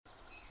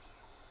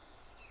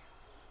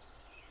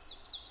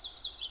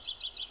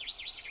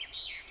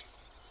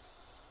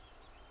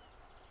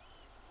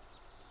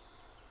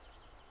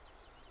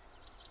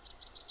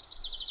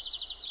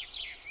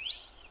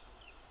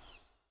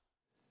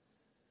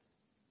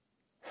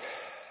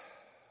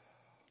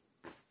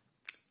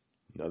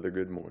Another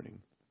good morning.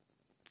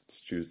 It's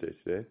Tuesday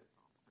today.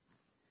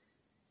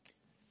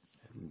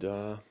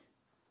 And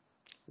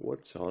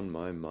what's on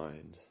my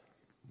mind?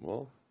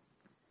 Well,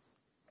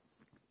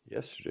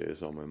 yesterday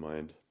is on my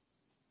mind.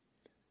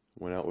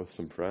 Went out with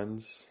some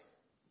friends,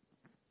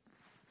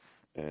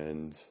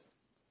 and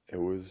it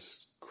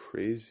was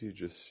crazy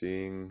just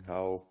seeing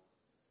how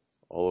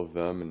all of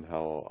them and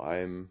how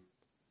I'm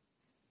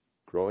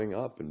growing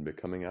up and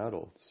becoming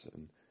adults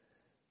and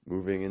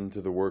moving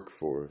into the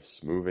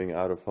workforce, moving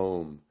out of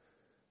home,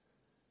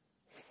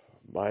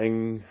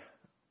 buying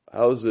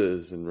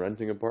houses and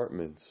renting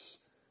apartments,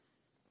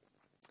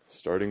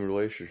 starting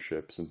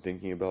relationships and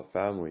thinking about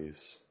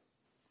families,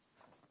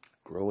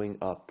 growing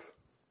up.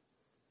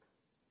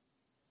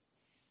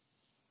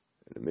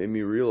 And it made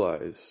me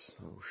realize,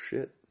 oh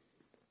shit,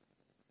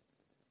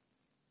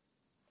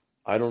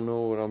 I don't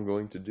know what I'm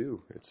going to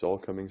do. It's all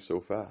coming so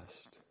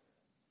fast.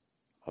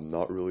 I'm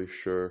not really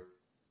sure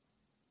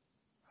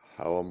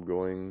how I'm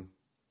going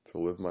to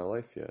live my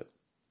life yet.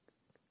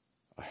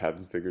 I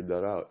haven't figured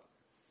that out.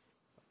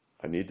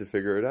 I need to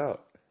figure it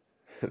out.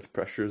 The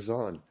pressure's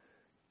on.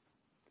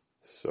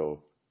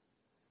 So,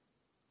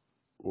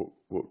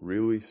 what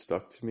really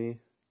stuck to me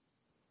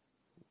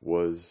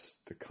was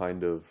the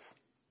kind of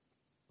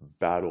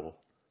battle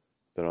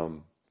that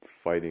I'm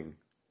fighting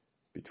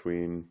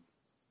between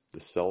the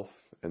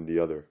self and the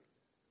other.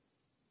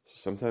 So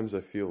sometimes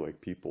I feel like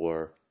people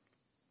are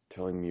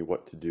telling me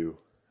what to do.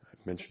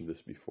 I've mentioned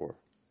this before.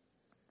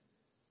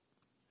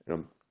 And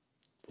I'm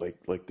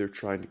like they're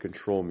trying to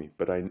control me,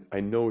 but I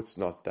know it's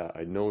not that.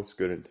 I know it's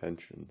good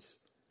intentions.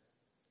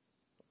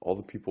 All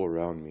the people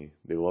around me,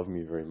 they love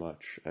me very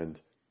much, and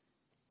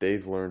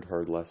they've learned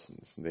hard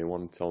lessons, and they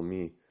want to tell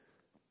me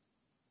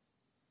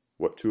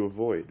what to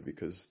avoid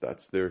because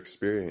that's their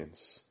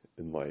experience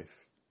in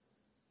life.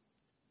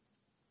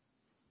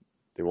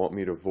 They want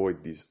me to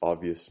avoid these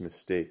obvious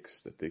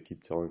mistakes that they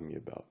keep telling me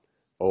about.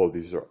 Oh,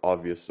 these are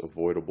obvious,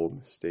 avoidable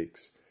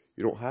mistakes.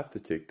 You don't have to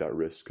take that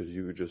risk because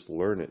you could just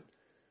learn it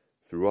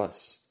through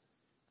us.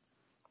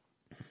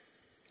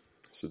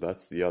 So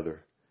that's the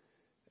other.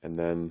 And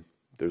then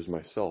there's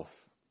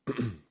myself.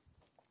 And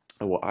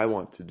what I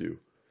want to do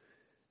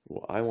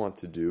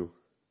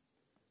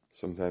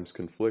sometimes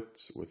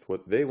conflicts with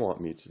what they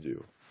want me to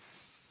do.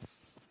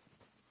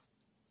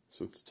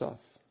 So it's tough.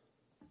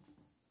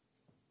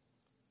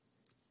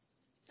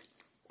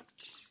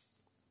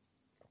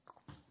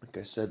 Like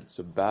I said, it's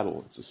a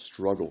battle, it's a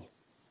struggle.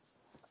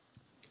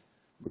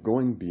 But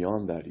going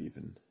beyond that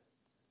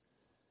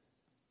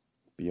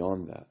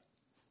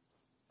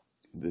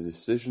the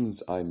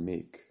decisions I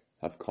make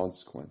have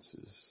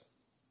consequences,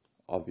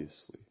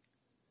 obviously.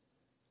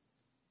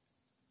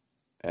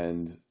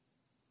 And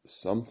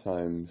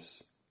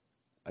sometimes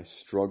I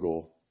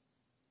struggle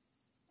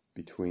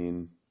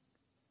between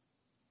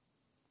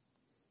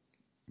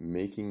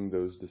making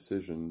those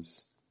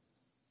decisions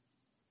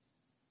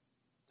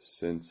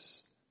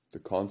since the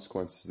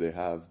consequences they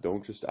have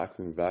don't just act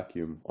in a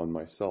vacuum on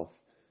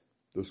myself.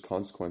 Those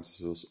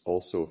consequences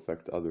also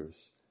affect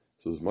others.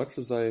 So as much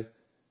as I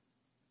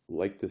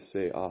like to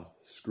say,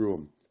 screw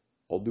them,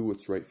 I'll do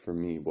what's right for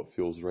me, what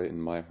feels right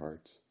in my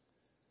heart,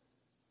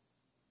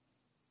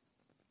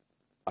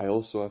 I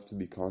also have to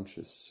be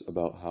conscious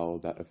about how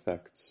that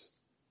affects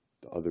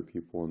the other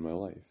people in my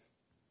life.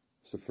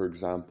 So for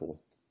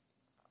example,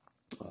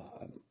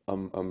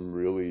 I'm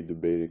really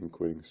debating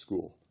quitting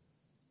school.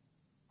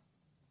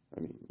 I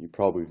mean, you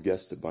probably have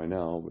guessed it by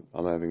now, but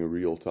I'm having a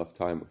real tough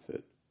time with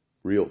it.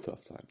 Real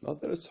tough time.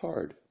 Not that it's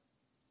hard.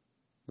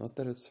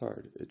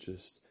 It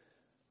just,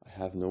 I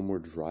have no more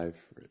drive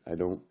for it. I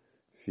don't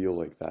feel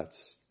like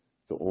that's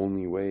the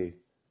only way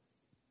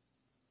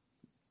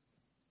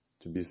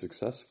to be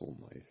successful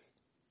in life.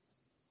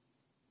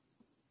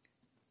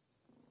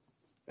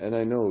 And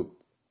I know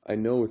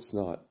it's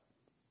not.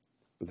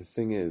 But the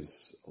thing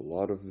is, a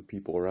lot of the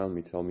people around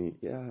me tell me,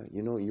 yeah,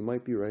 you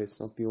might be right. It's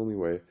not the only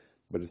way.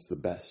 But it's the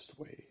best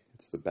way.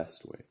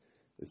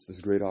 It's this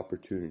great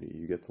opportunity.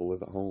 You get to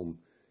live at home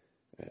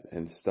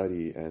and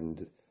study,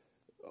 and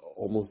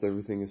almost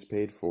everything is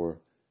paid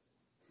for.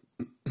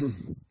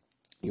 You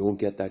won't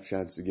get that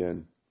chance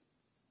again.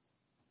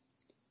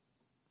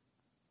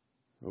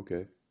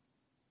 Okay,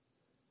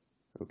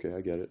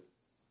 I get it.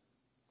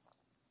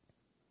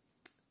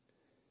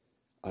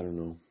 I don't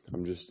know.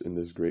 I'm just in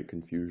this great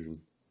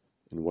confusion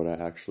in what I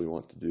actually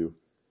want to do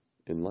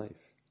in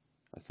life.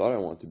 I thought I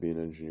wanted to be an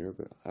engineer,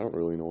 but I don't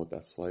really know what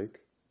that's like.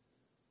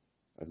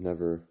 I've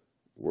never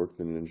worked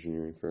in an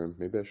engineering firm.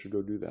 Maybe I should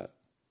go do that.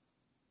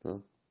 Huh?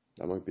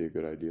 That might be a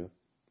good idea.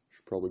 I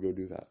should probably go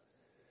do that.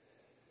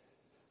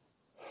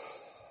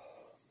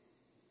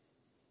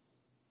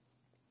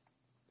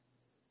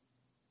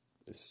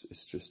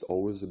 It's just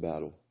always a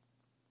battle.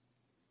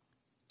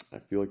 I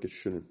feel like it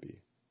shouldn't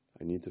be.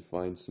 I need to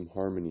find some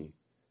harmony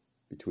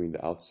between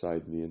the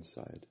outside and the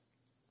inside,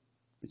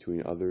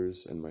 between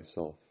others and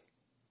myself.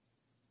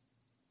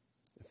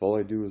 If all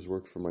I do is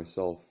work for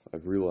myself,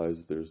 I've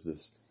realized there's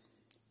this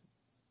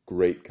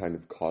great kind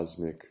of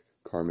cosmic,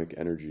 karmic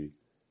energy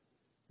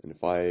And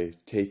if I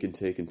take and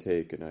take and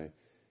take, and I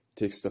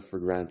take stuff for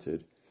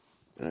granted,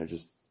 and I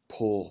just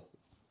pull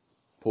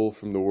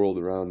from the world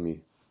around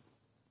me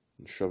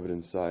and shove it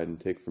inside and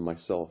take from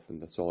myself,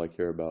 and that's all I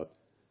care about.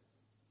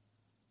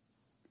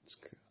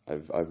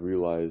 I've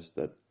realized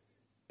that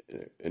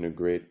in a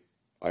great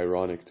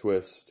ironic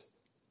twist,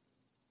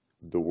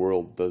 the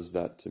world does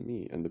that to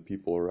me, and the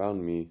people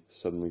around me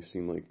suddenly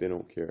seem like they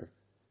don't care.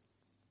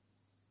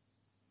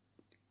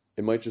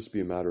 It might just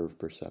be a matter of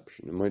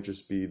perception. It might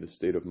just be the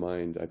state of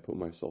mind I put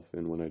myself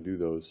in when I do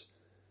those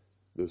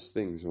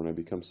things, when I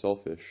become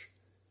selfish.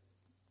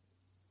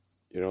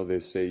 They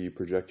say you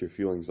project your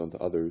feelings onto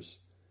others,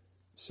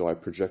 so I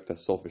project that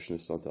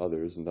selfishness onto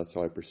others, and that's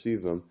how I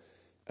perceive them,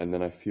 and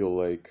then I feel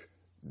like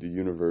the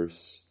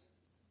universe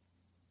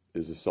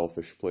is a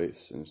selfish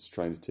place, and it's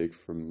trying to take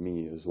from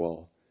me as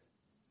well.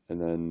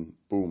 And then,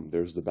 boom,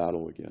 there's the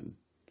battle again.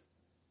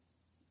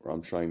 Where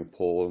I'm trying to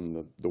pull,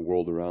 and the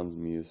world around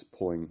me is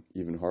pulling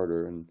even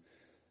harder, and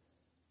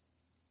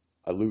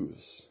I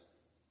lose.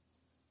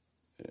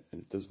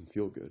 And it doesn't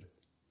feel good.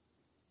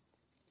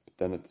 But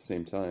then at the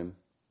same time,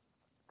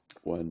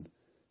 when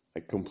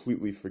I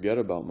completely forget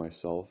about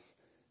myself,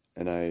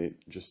 and I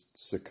just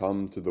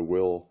succumb to the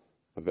will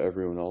of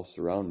everyone else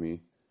around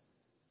me,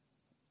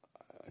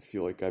 I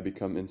feel like I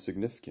become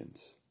insignificant,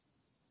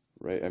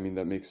 right? I mean,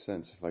 that makes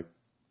sense. If I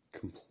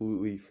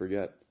completely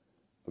forget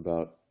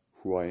about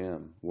who I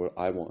am, what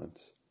I want,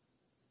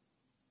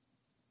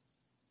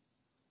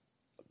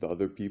 the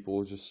other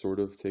people just sort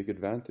of take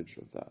advantage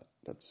of that.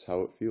 That's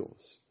how it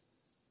feels.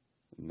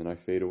 And then I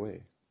fade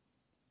away.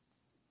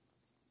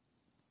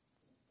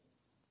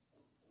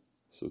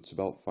 So it's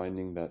about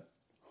finding that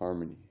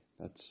harmony.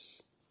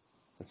 That's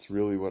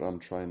really what I'm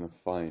trying to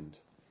find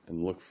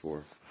and look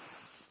for.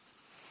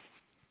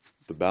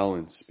 The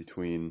balance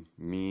between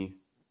me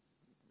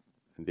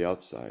and the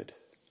outside.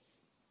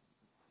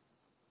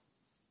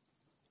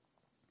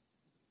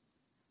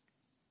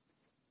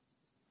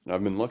 And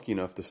I've been lucky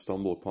enough to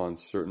stumble upon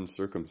certain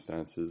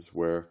circumstances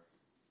where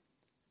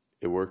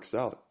it works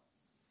out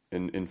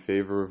in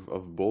favor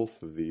of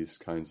both of these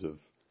kinds of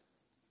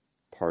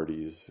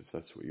parties, if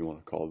that's what you want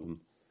to call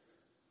them,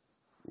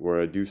 where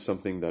I do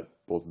something that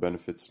both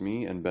benefits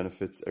me and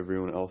benefits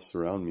everyone else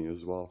around me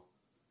as well.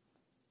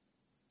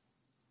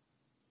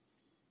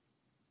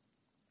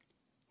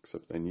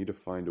 Except I need to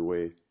find a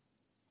way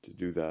to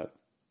do that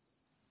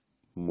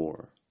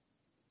more,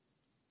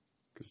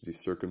 because these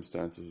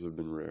circumstances have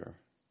been rare,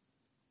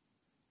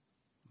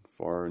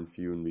 far and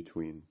few in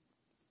between,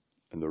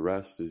 and the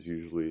rest is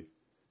usually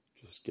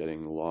just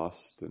getting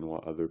lost in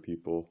what other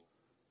people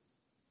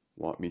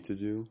want me to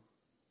do.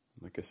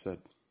 Like I said,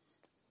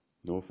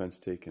 no offense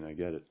taken, I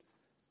get it.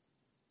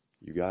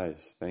 You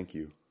guys, thank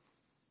you.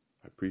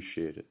 I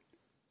appreciate it.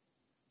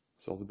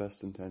 It's all the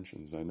best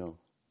intentions, I know.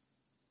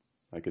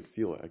 I could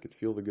feel it. I could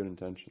feel the good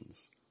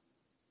intentions.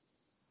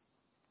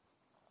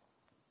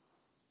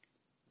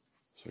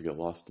 So I get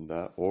lost in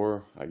that,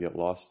 or I get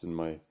lost in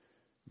my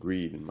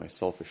greed and my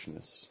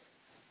selfishness.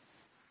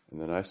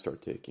 And then I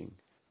start taking,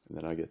 and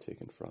then I get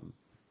taken from.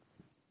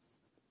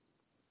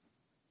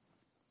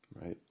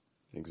 Right?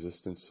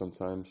 Existence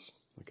sometimes,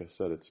 like I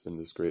said, it's been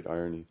this great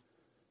irony.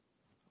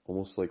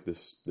 Almost like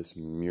this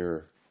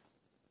mirror.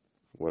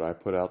 What I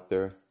put out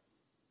there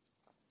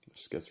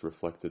just gets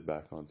reflected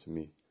back onto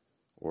me.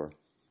 Or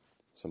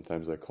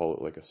sometimes I call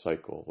it like a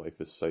cycle.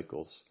 Life is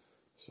cycles.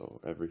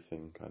 So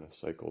everything kind of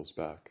cycles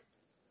back.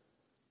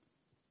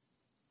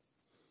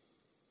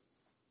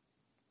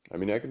 I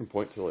mean, I can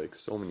point to like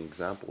so many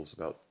examples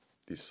about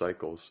these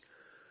cycles.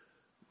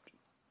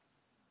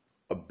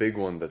 A big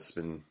one that's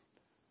been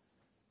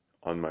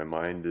on my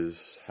mind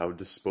is how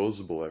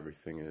disposable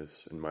everything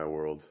is in my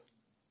world.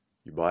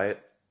 You buy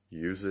it, you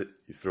use it,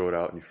 you throw it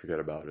out, and you forget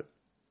about it.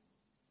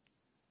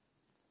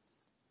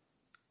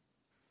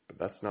 But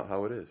that's not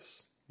how it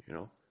is, you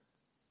know?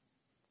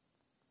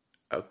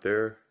 Out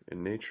there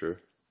in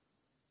nature,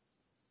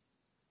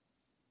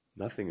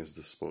 nothing is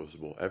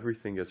disposable.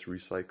 Everything gets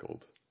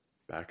recycled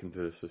back into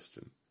the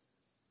system.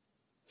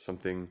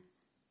 Something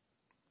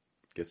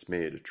gets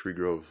made, a tree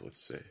grows, let's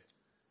say.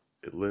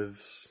 It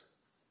lives.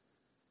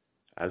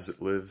 As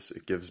it lives,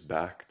 it gives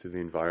back to the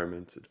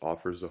environment. It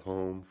offers a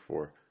home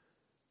for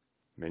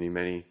many,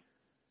 many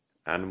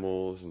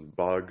animals and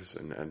bugs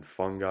and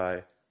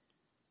fungi.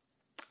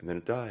 And then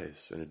it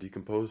dies and it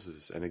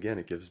decomposes. And again,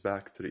 it gives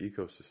back to the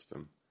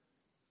ecosystem.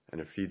 And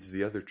it feeds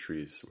the other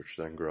trees, which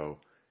then grow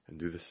and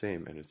do the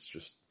same. And it's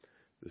just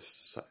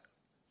this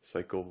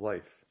cycle of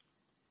life.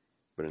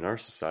 But in our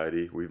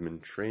society, we've been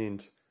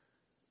trained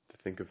to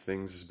think of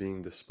things as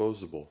being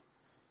disposable.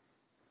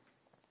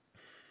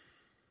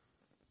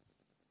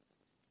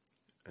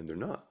 And they're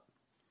not.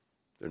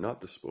 They're not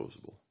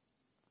disposable.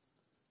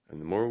 And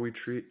the more we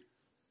treat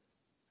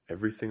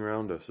everything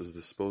around us as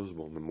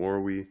disposable, and the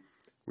more we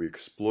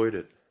exploit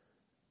it,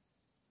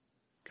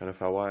 kind of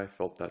how I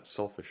felt that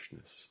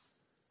selfishness.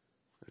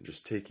 And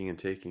just taking and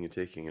taking and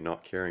taking and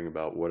not caring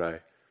about what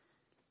I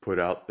put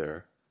out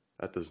there.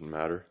 That doesn't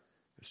matter.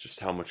 It's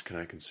just how much can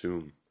I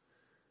consume.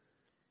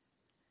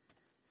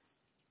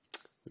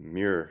 the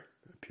mirror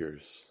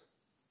appears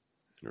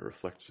and it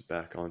reflects it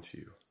back onto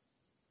you.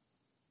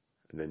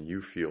 And then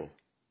you feel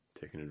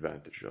taken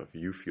advantage of.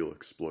 You feel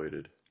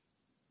exploited.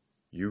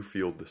 You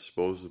feel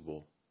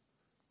disposable.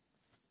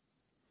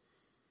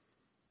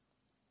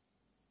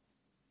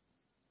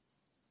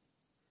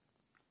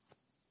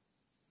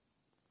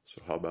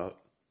 So how about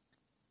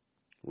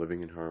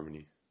living in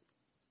harmony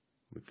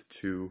with the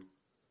two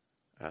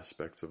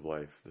aspects of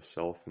life, the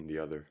self and the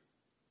other?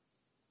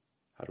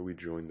 How do we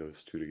join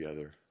those two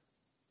together?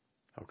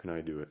 How can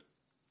I do it?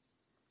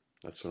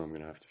 That's what I'm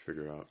going to have to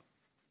figure out.